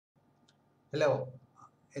Hello,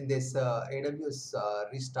 in this AWS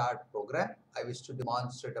reStart program, I wish to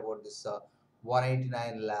demonstrate about this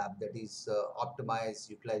 189 lab, that is optimized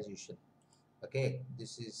utilization. Okay,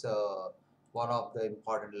 this is one of the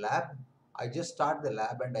important lab. I just start the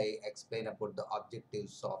lab and I explain about the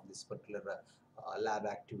objectives of this particular lab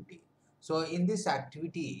activity. So in this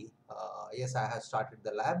activity, yes, I have started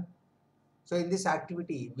the lab. So in this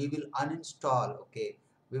activity, we will uninstall, okay,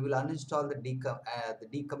 we will uninstall the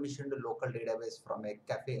decommissioned local database from a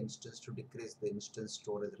cafe instance to decrease the instance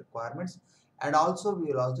storage requirements. And also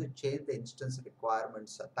we will also change the instance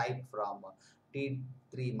requirements type from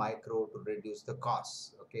T3 micro to reduce the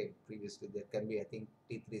costs. Okay, previously there can be, I think,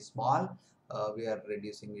 T3 small, we are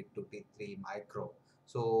reducing it to T3 micro.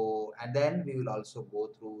 So, and then we will also go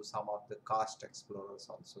through some of the cost explorers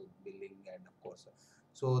also, billing, and of course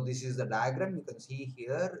so this is the diagram you can see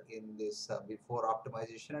here in this before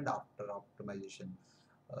optimization and after optimization.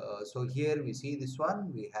 So here we see this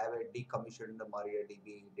one, we have a decommissioned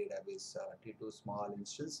MariaDB database T2 small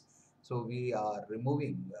instance. So we are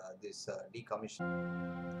removing this decommission,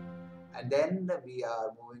 and then we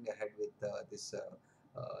are moving ahead with this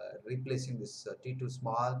replacing this T2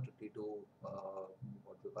 small to T2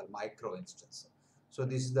 what we call micro instance. So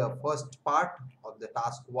this is the first part of the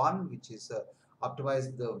task one, which is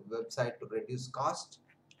optimize the website to reduce cost.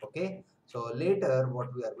 Okay, so later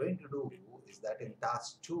what we are going to do is that in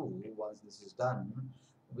task 2, once this is done,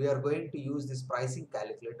 we are going to use this pricing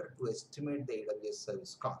calculator to estimate the AWS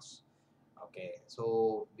service cost. Okay,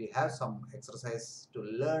 so we have some exercise to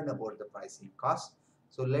learn about the pricing cost.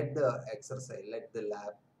 So let the exercise, let the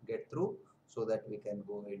lab get through so that we can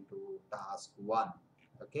go into task 1.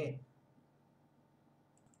 Okay.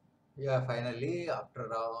 Yeah, finally, after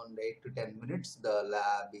around 8 to 10 minutes, the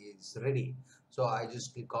lab is ready. So I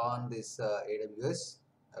just click on this AWS,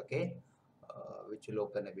 okay, which will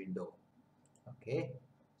open a window. Okay,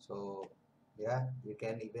 so yeah, you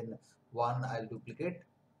can even one I'll duplicate.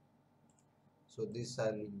 So this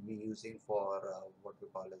I'll be using for what we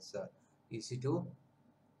call as EC2.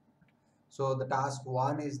 So the task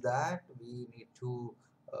one is that we need to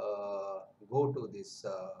go to this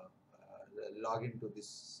log into this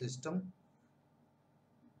system.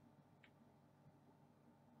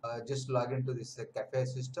 Just log into this cafe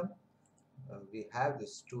system. We have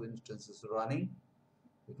these two instances running.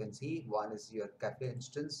 You can see one is your cafe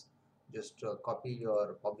instance. Just copy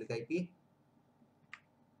your public IP.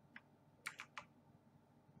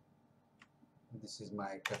 This is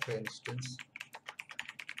my cafe instance.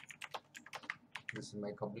 This is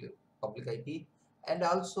my public IP, and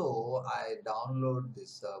also I download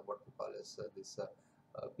this what we call as this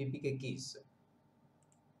PPK keys.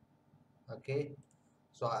 Okay,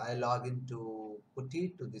 so I log into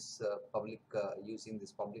PuTTY to this public using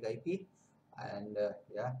this public IP, and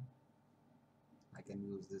yeah, I can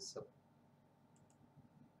use this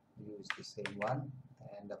use the same one,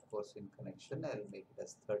 and of course in connection I'll make it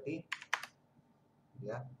as 30.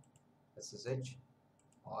 Yeah, SSH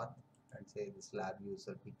auth, and say this lab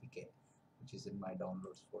user PPK, which is in my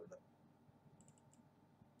downloads folder.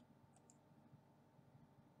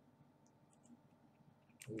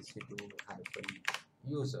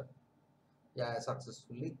 EC2-user. Yeah, I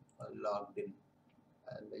successfully logged in,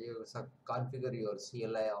 and you configure your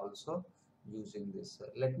CLI also using this.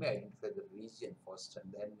 Let me identify the region first,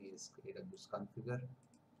 and then is AWS configure.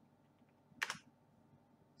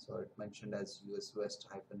 So it mentioned as US West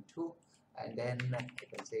 -2, and then I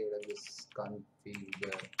can say AWS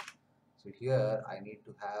configure. So here I need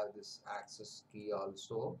to have this access key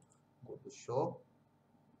also. Go to show.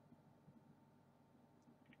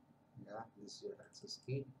 Yeah, this is your access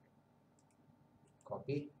key.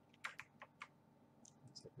 Copy.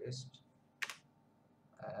 It's a paste.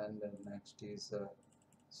 And then next is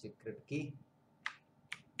secret key.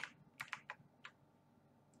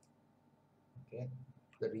 Okay,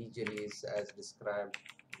 the region is as described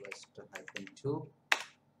west -2,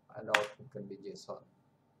 and output can be JSON.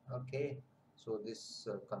 Okay, so this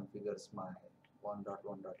configures my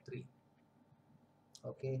 1.1.3.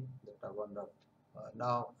 Okay, that one.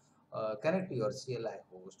 Now connect to your CLI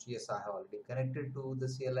host. Yes, I have already connected to the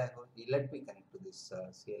CLI host. Let me connect to this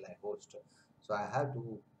CLI host. So I have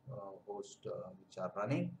two hosts which are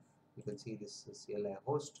running. You can see this CLI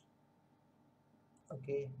host.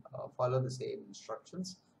 Okay, follow the same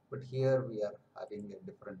instructions, but here we are having a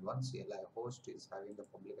different one. CLI host is having the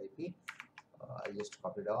public IP. I just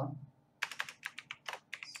copy down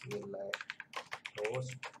CLI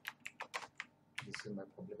host. This is my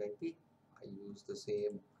public IP. I use the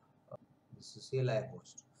same. This is CLI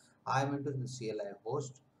host. I am into the CLI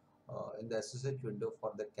host in the SSH window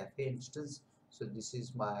for the cafe instance. So this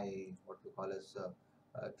is my what we call as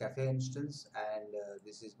cafe instance, and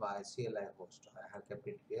this is my CLI host. I have kept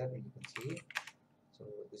it here. You can see. So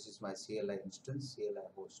this is my CLI instance, CLI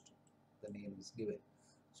host. The name is given.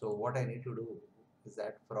 So what I need to do is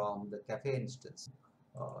that from the cafe instance,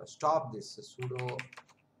 stop this sudo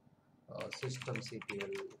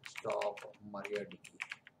systemctl stop MariaDB.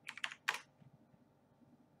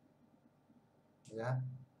 Yeah.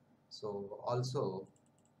 So also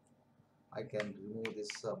I can remove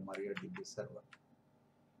this MariaDB server.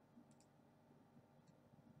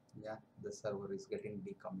 Yeah, the server is getting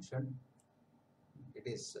decommissioned. It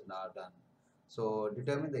is now done. So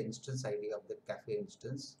determine the instance ID of the cafe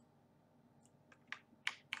instance.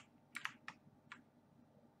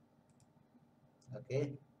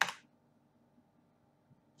 Okay.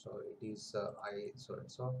 So it is I so and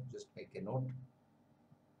so. Just make a note.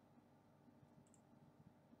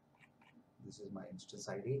 This is my instance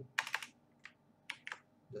ID.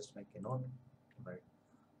 Just make a note, right?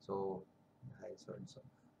 So I so and so.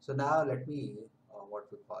 So now let me what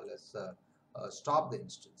we call as stop the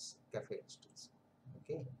instance, cafe instance.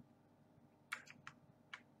 Okay,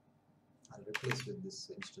 I'll replace with this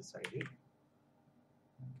instance ID.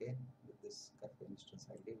 Okay, with this cafe instance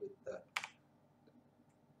ID with the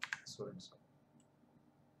so and so.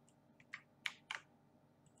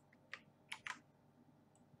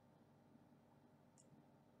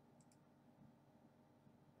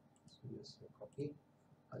 So yes, copy.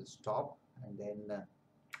 I'll stop and then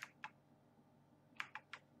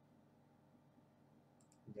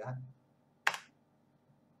yeah,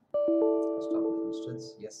 stop the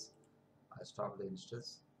instance. Yes, I stop the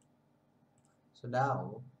instance. So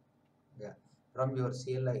now, yeah, from your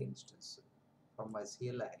CLI instance, from my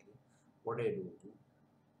CLI, what I do,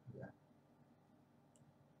 yeah,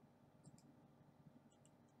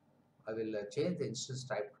 I will change the instance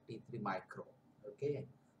type to T3 micro. Okay,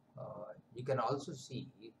 you can also see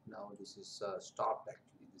now this is stopped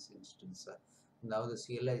actually this instance. Now the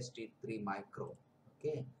CLI is T3 micro.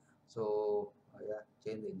 Okay, so yeah,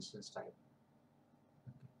 change the instance type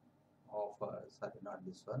of sorry, not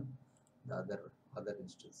this one, the other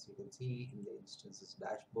instance. You can see in the instances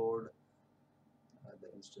dashboard,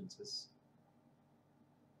 the instances.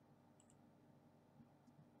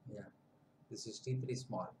 Yeah, this is T3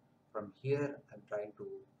 small. From here, I'm trying to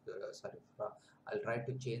I'll try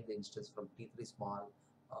to change the instance from T3 small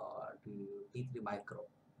to T3 micro.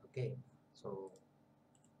 Okay, so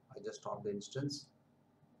I just stop the instance.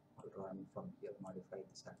 I'll run from here, modify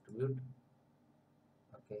this attribute.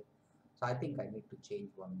 Okay, so I think I need to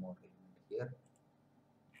change one more element here.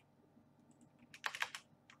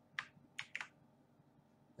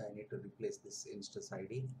 I need to replace this instance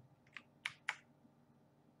ID.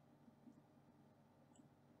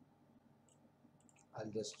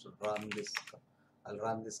 I'll just run this. I'll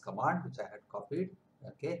run this command which I had copied.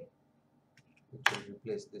 Okay, which will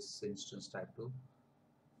replace this instance type to.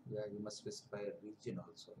 Yeah, you must specify a region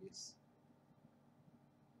also. Yes,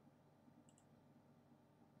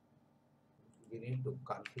 we need to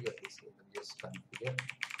configure this here. Just configure.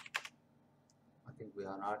 I think we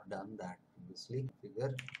have not done that previously.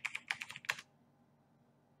 Configure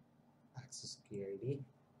access key ID.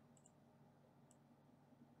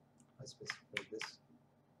 I specify this.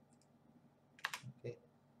 Okay,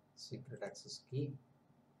 secret access key.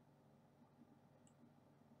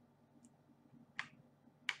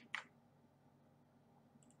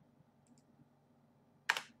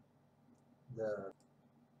 The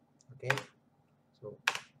okay. So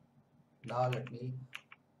now let me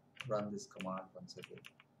run this command once again.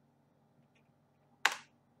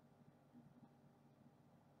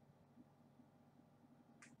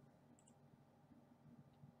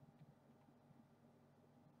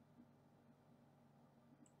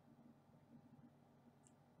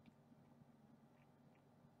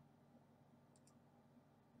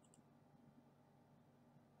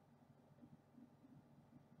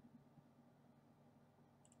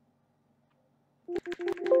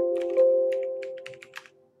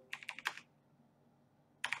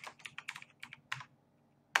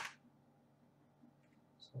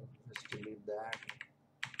 So just delete that.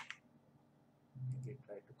 Maybe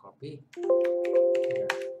try to copy. Yeah.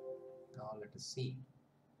 Now let us see.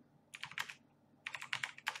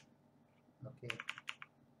 Okay.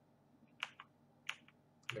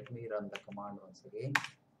 Let me run the command once again.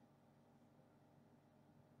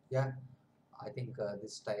 Yeah, I think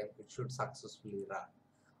this time it should successfully run.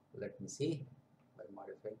 Let me see by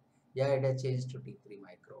modifying. Yeah, it has changed to T3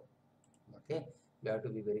 micro. Okay, you have to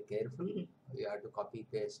be very careful. You have to copy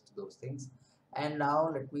paste those things. And now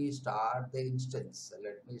let me start the instance.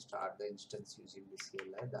 Let me start the instance using the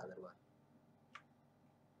CLI, the other one.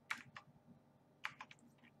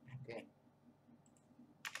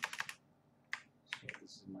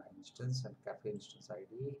 my instance and cafe instance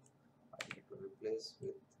ID. I need to replace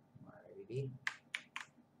with my ID.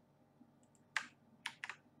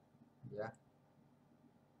 Yeah,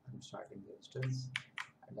 I'm starting the instance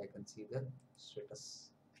and I can see the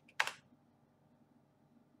status.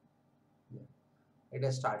 Yeah, it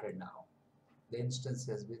has started now. The instance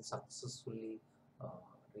has been successfully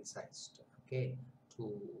resized. Okay,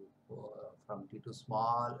 to from T2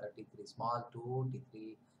 small, T3 small to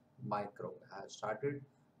T3 micro has started.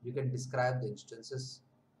 You can describe the instances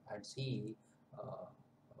and see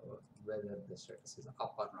whether the status is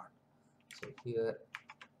up or not. So here,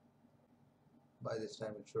 by this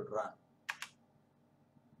time it should run.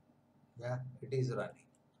 Yeah, it is running.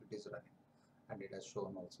 It is running, and it has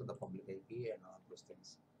shown also the public IP and all those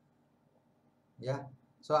things. Yeah,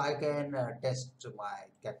 so I can test my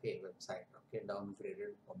cafe website. Okay,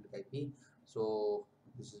 downgraded public IP. So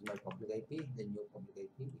this is my public IP. The new public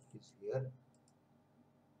IP is here.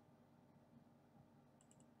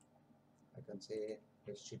 I can say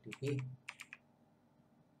http/cafe.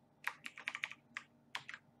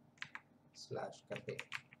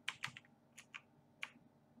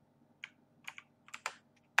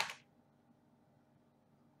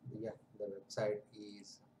 Yeah, the website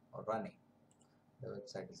is running. The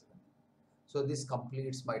website is running. So this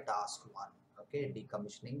completes my task one. Okay,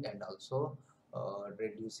 decommissioning and also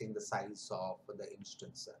reducing the size of the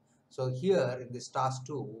instance. So here in this task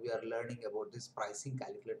 2, we are learning about this pricing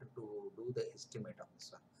calculator to do the estimate of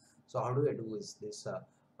this one. So how do I do is this?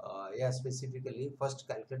 Yeah, specifically first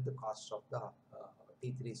calculate the cost of the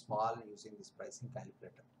T3 small using this pricing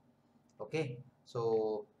calculator. Okay,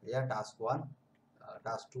 so yeah, task 1,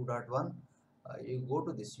 task 2.1, you go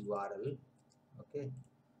to this URL. Okay,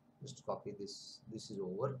 just copy this. This is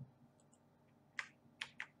over.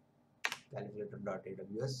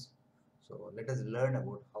 Calculator.aws. So let us learn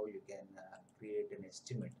about how you can create an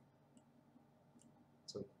estimate.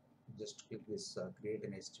 So just click this create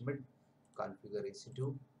an estimate, configure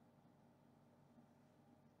EC2.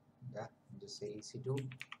 Yeah, just say EC2,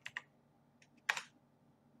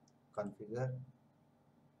 configure.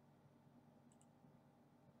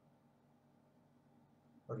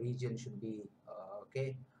 Region should be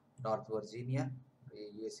okay, North Virginia,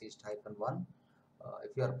 US East -1.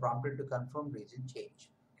 If you are prompted to confirm, region change.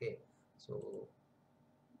 Okay, so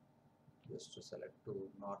just to select to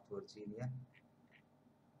North Virginia.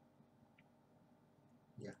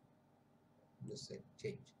 Yeah, just say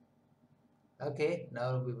change. Okay,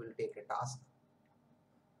 now we will take a task.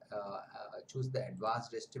 Choose the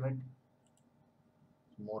advanced estimate.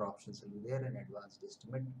 More options will be there in advanced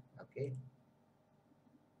estimate. Okay,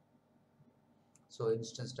 so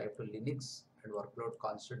instance type to Linux and workload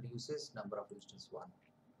constant usage, number of instance 1.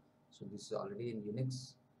 So this is already in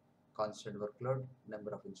Unix. Constant workload,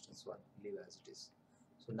 number of instance 1, leave as it is.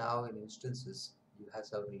 So now in instances, you have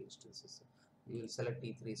several instances. You will select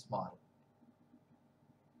T3 small.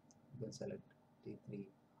 You can select T3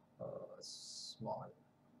 small.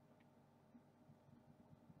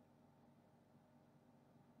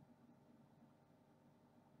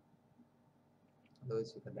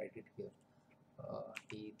 Otherwise, you can write it here.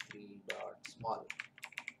 T3 dot small.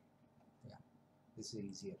 Yeah, this is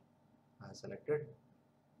easier. I have selected.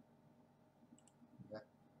 Yeah,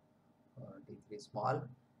 T3 small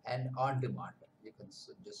and on demand. You can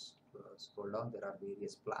just scroll down. There are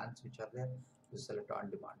various plans which are there. You select on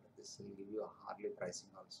demand. This will give you a hourly pricing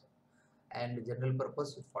also. And general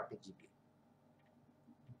purpose with 40 GB.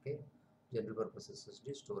 Okay, general purpose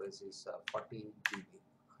SSD storage is 40 GB.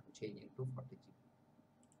 I'm changing to 40 GB.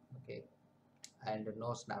 Okay, and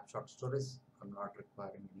no snapshot storage. I'm not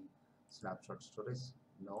requiring any snapshot storage.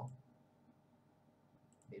 No,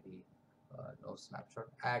 maybe no snapshot.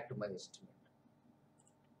 Add to my estimate.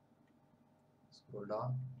 Scroll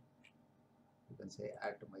down. You can say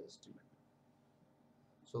add to my estimate.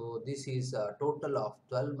 So this is a total of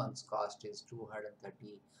 12 months cost is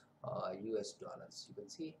 230 US dollars. You can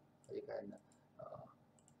see, you can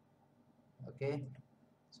okay.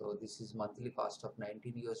 So this is monthly cost of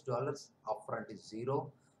 19 US dollars. Upfront is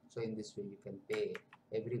 0. So in this way you can pay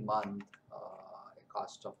every month a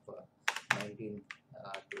cost of 19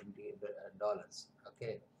 20 dollars.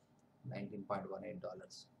 Okay,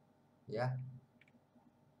 $19.18. Yeah.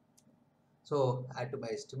 So add to my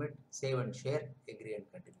estimate, save and share, agree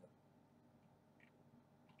and continue.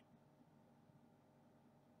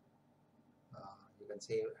 You can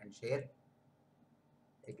save and share,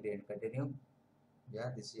 agree and continue. Yeah,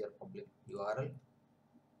 this is your public URL.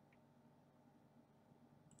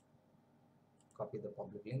 Copy the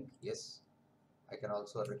public link. Yes, I can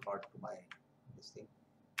also record to my this thing,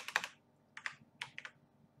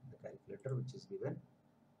 the calculator which is given.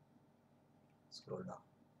 scroll down.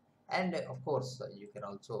 And of course, you can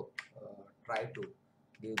also try to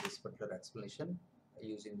give this particular explanation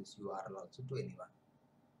using this URL also to anyone.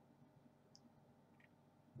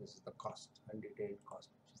 This is the cost, undetailed cost,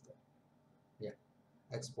 which is there. Yeah,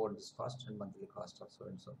 export this cost and monthly cost also,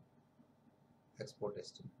 and so export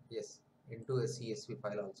estimate. Yes, into a CSV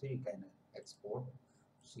file also you can export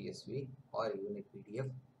CSV or even a PDF.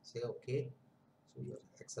 Say okay. So your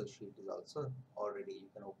Excel sheet is also already, you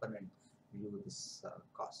can open and view this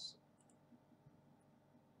cost.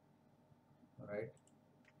 All right.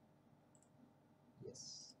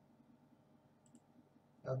 Yes.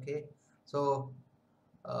 Okay. So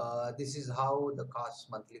this is how the cost,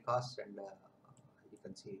 monthly cost, and you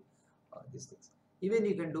can see these things. Even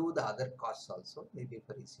you can do the other costs also, maybe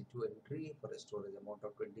for EC2 entry, for a storage amount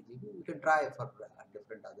of 20 GB. You can try for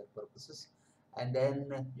different other purposes, and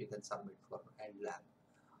then you can submit for end lab.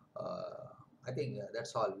 I think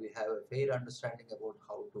that's all. We have a fair understanding about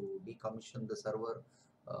how to decommission the server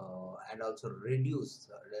and also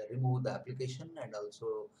remove the application, and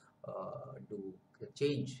also do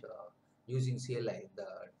change using CLI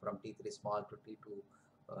from T3 small to T2,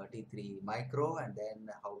 T3 micro, and then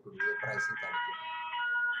how to do a pricing calculation.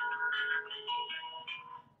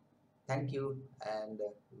 Thank you and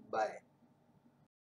bye.